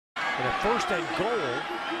And a first and goal.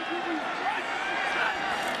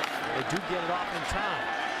 They do get it off in time.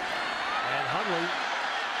 And Hundley,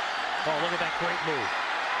 oh, look at that great move.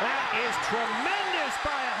 That is tremendous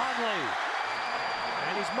by Hundley.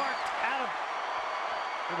 And he's marked out of,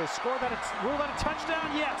 will they score that, rule that a touchdown?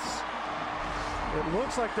 Yes. It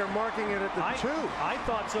looks like they're marking it at the 2. I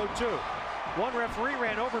thought so too. One referee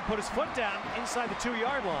ran over and put his foot down inside the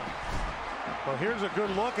 2-yard line. Well, here's a good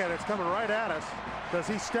look at it. It's coming right at us. Does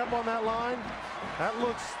he step on that line? That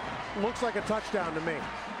looks like a touchdown to me.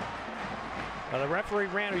 The referee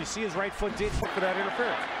ran, or you see his right foot did for that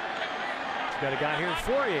interference. He's got a guy here in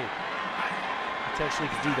Fourier. Potentially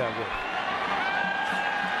could do that with.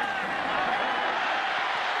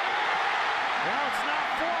 Well, it's not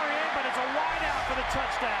Fourier, but it's a wide out for the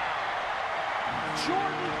touchdown.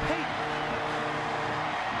 Jordan Payton.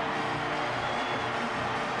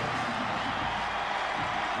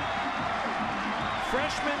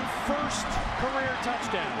 Freshman first career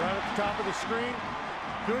touchdown. Right at the top of the screen.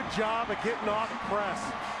 Good job at getting off press.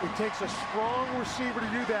 It takes a strong receiver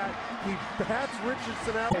to do that. He bats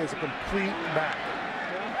Richardson out as a complete back.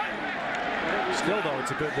 Still, though,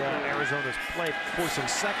 it's a good Arizona's play, forcing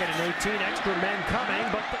 2nd and 18. Extra men coming,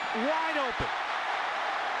 but wide open.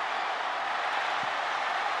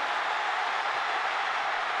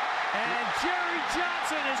 And Jerry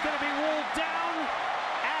Johnson is going to be ruled down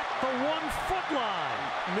at the 1-foot line.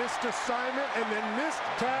 Missed assignment and then missed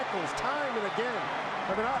tackles time and again.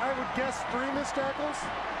 I mean, I would guess 3 missed tackles.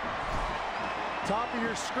 Top of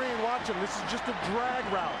your screen, watch him. This is just a drag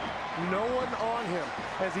route. No one on him.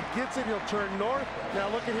 As he gets it, he'll turn north. Now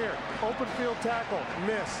look at here. Open field tackle,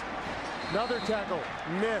 miss. Another tackle,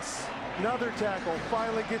 miss. Another tackle,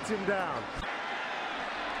 finally gets him down.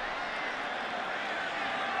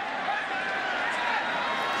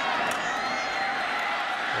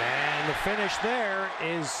 And the finish there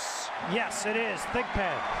is, yes, it is,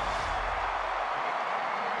 Thigpen.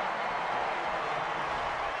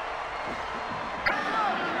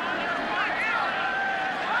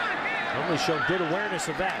 Only showed good awareness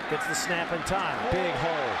of that. Gets the snap in time. Big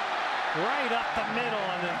hole. Right up the middle,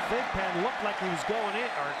 and then Thigpen looked like he was going in,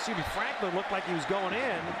 or excuse me, Franklin looked like he was going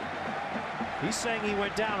in. He's saying he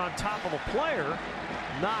went down on top of a player,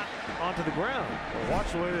 not onto the ground. Well,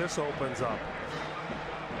 watch the way this opens up.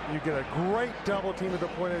 You get a great double team at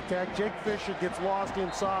the point of attack. Jake Fisher gets lost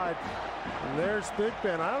inside. And there's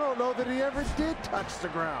Thigpen. I don't know that he ever did touch the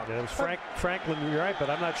ground. Yeah, it was Franklin, you're right, but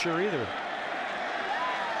I'm not sure either.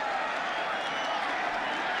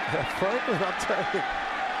 Franklin, I'll tell you,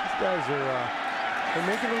 these guys are they're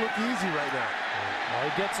making it look easy right now. Well,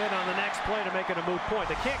 he gets in on the next play to make it a moot point.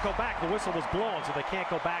 They can't go back. The whistle was blown, so they can't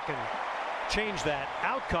go back and change that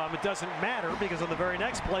outcome. It doesn't matter because on the very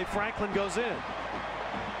next play, Franklin goes in.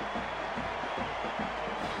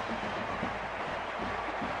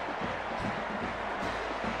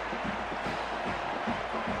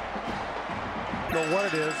 Know what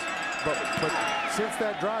it is, but since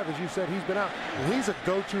that drive, as you said, he's been out. He's a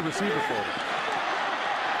go-to receiver for them.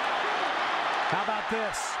 How about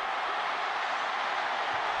this?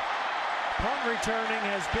 Punt returning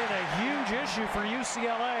has been a huge issue for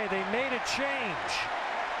UCLA. They made a change.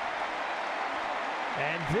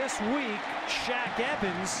 And this week, Shaq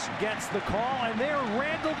Evans gets the call, and there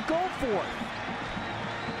Randall Goforth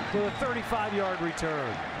with a 35-yard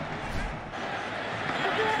return.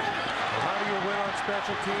 How do you win on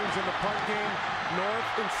special teams in the punt game?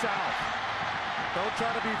 North and south. Don't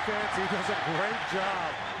try to be fancy. He does a great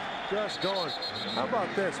job just going. How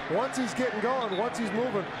about this? Once he's getting going, once he's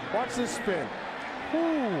moving, watch this spin.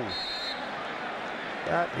 Woo.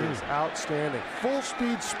 That is outstanding. Full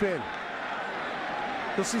speed spin.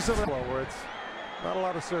 You'll see some where it's not a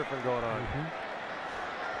lot of surfing going on.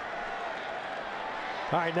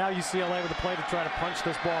 All right, now UCLA with a play to try to punch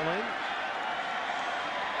this ball in.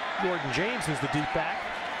 Jordan James is the deep back.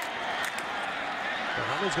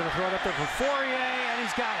 Huntley's going to throw it up there for Fourier, and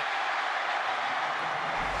he's got it.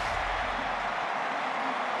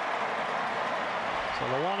 So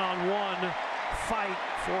the one-on-one fight,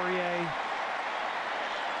 Fourier.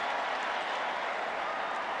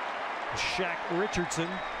 Shaq Richardson.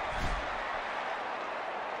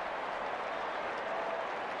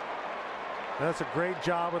 That's a great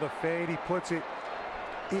job with a fade. He puts it,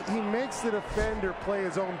 he makes the defender play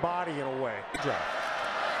his own body in a way. Good job.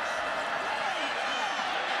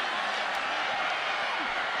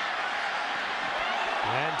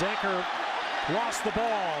 And Denker lost the ball,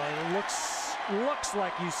 and it looks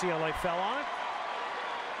like UCLA fell on it.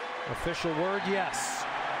 Official word, yes.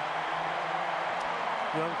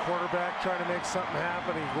 Young quarterback trying to make something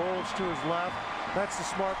happen. He rolls to his left. That's the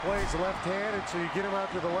smart play. He's left-handed, so you get him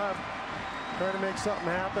out to the left, trying to make something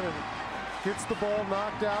happen, and gets the ball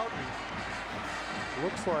knocked out.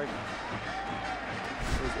 Looks like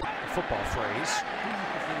a football phrase.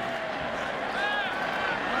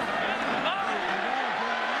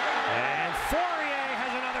 And Fourier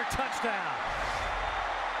has another touchdown.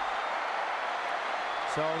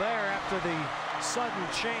 So there, after the sudden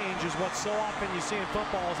change, is what so often you see in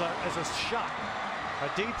football as a shot. A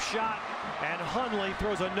deep shot, and Hundley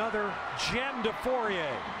throws another gem to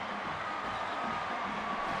Fourier.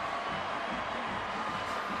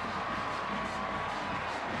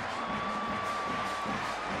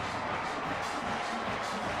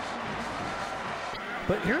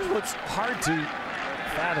 But here's what's hard to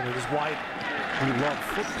fathom. It is why we love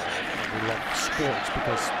football and we love sports,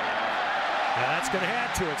 because that's going to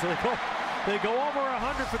add to it. So they go over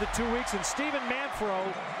 100 for the 2 weeks, and Steven Manfro,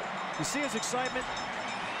 you see his excitement.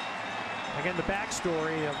 Again, the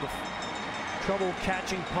backstory of the trouble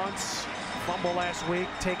catching punts, fumble last week,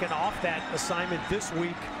 taken off that assignment this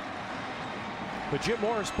week. But Jim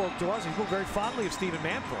Morris spoke to us. He spoke very fondly of Steven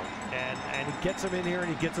Manfro, and he gets him in here and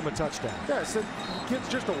he gets him a touchdown. Yeah, I said, the kid's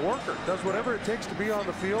just a worker, does whatever it takes to be on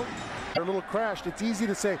the field. They're a little crashed. It's easy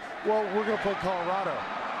to say, well, we're going to play Colorado.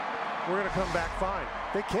 We're going to come back fine.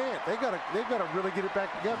 They can't. They've got to really get it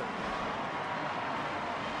back together.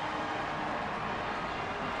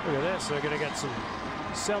 Look at this. They're going to get some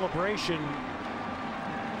celebration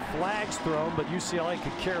flags thrown, but UCLA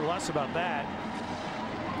could care less about that.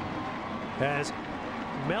 As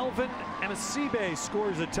Melvin Amasibe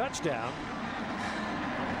scores a touchdown.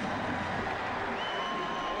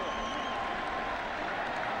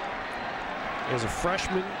 As a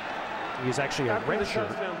freshman, he's actually a red shirt.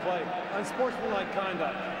 Touchdown play, unsportsmanlike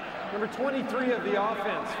conduct. Number 23 of the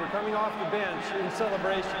offense for coming off the bench in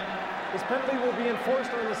celebration. This penalty will be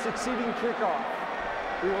enforced on the succeeding kickoff.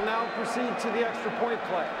 We will now proceed to the extra point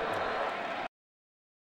play.